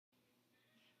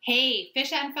Hey,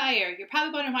 fish on fire. You're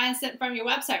probably wondering why I'm sitting from your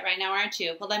website right now, aren't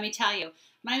you? Well, let me tell you.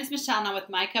 My name is Michelle, and I'm with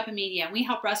My Cup of Media, and we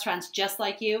help restaurants just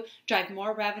like you drive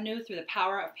more revenue through the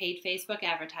power of paid Facebook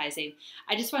advertising.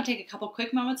 I just want to take a couple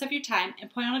quick moments of your time and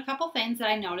point out a couple things that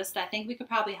I noticed that I think we could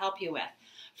probably help you with.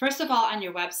 First of all, on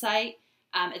your website,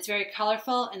 it's very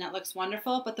colorful and it looks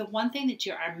wonderful, but the one thing that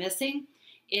you are missing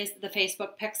is the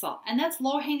Facebook Pixel, and that's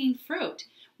low-hanging fruit.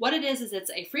 What it is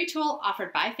it's a free tool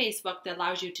offered by Facebook that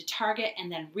allows you to target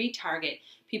and then retarget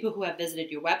people who have visited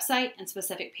your website and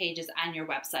specific pages on your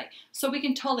website. So we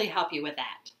can totally help you with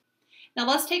that. Now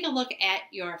let's take a look at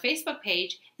your Facebook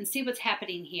page and see what's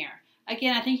happening here.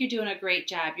 Again, I think you're doing a great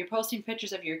job. You're posting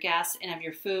pictures of your guests and of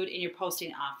your food, and you're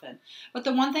posting often. But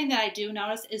the one thing that I do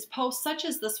notice is posts such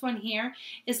as this one here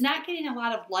is not getting a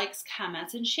lot of likes,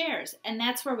 comments, and shares, and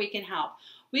that's where we can help.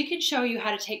 We can show you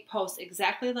how to take posts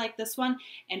exactly like this one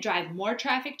and drive more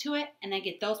traffic to it and then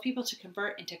get those people to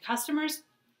convert into customers,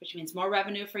 which means more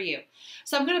revenue for you.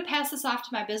 So I'm going to pass this off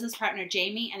to my business partner,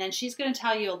 Jamie, and then she's going to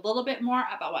tell you a little bit more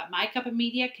about what My Cup of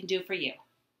Media can do for you.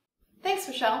 Thanks,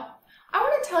 Michelle. I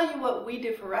want to tell you what we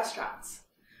do for restaurants.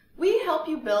 We help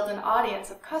you build an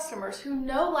audience of customers who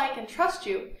know, like, and trust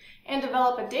you, and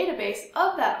develop a database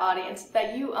of that audience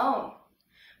that you own.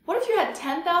 What if you had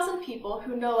 10,000 people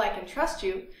who know, like, and trust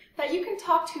you that you can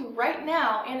talk to right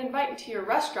now and invite into your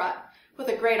restaurant with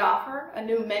a great offer, a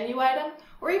new menu item,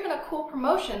 or even a cool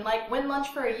promotion like Win Lunch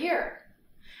for a year?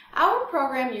 Our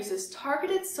program uses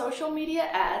targeted social media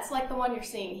ads like the one you're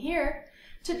seeing here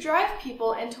to drive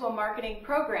people into a marketing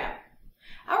program.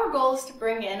 Our goal is to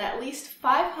bring in at least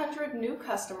 500 new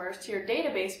customers to your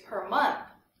database per month.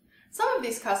 Some of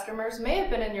these customers may have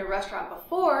been in your restaurant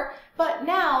before, but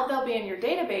now they'll be in your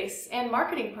database and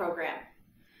marketing program.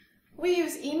 We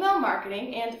use email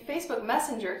marketing and Facebook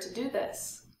Messenger to do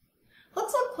this.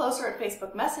 Let's look closer at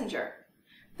Facebook Messenger.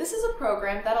 This is a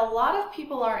program that a lot of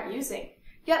people aren't using,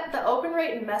 yet the open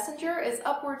rate in Messenger is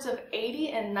upwards of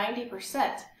 80 and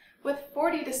 90%, with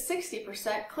 40 to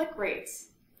 60% click rates.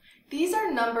 These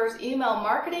are numbers email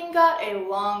marketing got a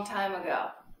long time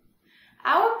ago.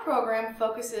 Our program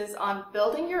focuses on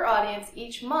building your audience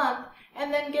each month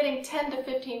and then getting 10 to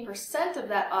 15% of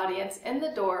that audience in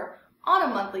the door on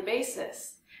a monthly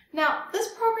basis. Now, this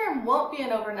program won't be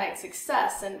an overnight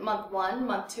success in month 1,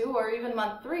 month 2, or even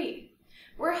month 3.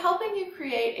 We're helping you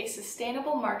create a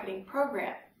sustainable marketing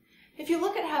program. If you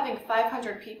look at having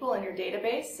 500 people in your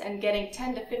database and getting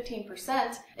 10 to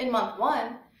 15% in month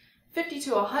 1, 50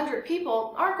 to 100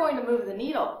 people aren't going to move the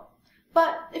needle.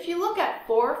 But if you look at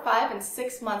 4, 5, and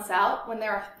 6 months out when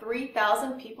there are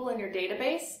 3,000 people in your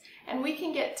database and we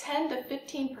can get 10 to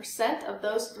 15% of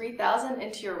those 3,000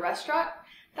 into your restaurant,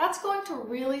 that's going to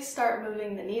really start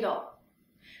moving the needle.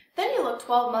 Then you look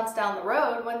 12 months down the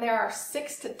road when there are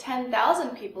 6,000 to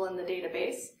 10,000 people in the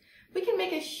database, we can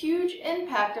make a huge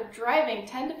impact of driving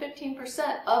 10 to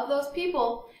 15% of those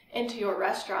people into your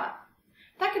restaurant.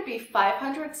 That could be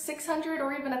 500, 600,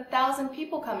 or even 1,000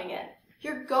 people coming in.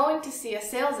 You're going to see a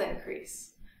sales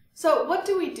increase. So what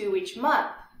do we do each month?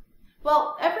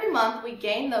 Well, every month we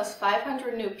gain those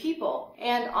 500 new people,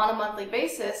 and on a monthly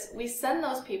basis, we send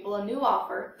those people a new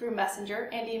offer through Messenger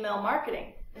and email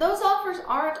marketing. Those offers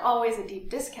aren't always a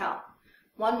deep discount.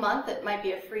 One month it might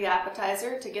be a free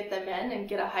appetizer to get them in and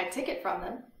get a high ticket from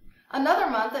them.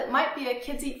 Another month it might be a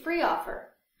kids eat free offer.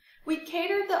 We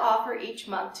cater the offer each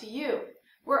month to you.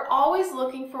 We're always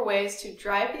looking for ways to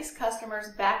drive these customers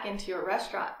back into your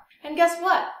restaurant. And guess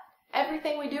what?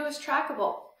 Everything we do is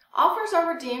trackable. Offers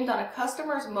are redeemed on a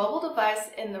customer's mobile device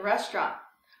in the restaurant.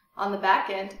 On the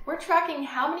back end, we're tracking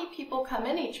how many people come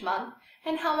in each month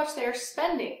and how much they are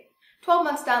spending. 12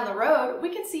 months down the road,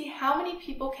 we can see how many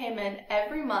people came in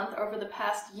every month over the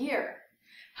past year,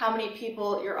 how many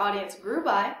people your audience grew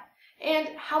by, and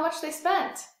how much they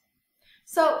spent.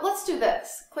 So let's do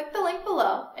this. Click the link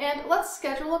below and let's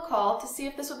schedule a call to see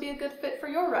if this would be a good fit for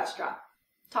your restaurant.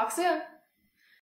 Talk soon.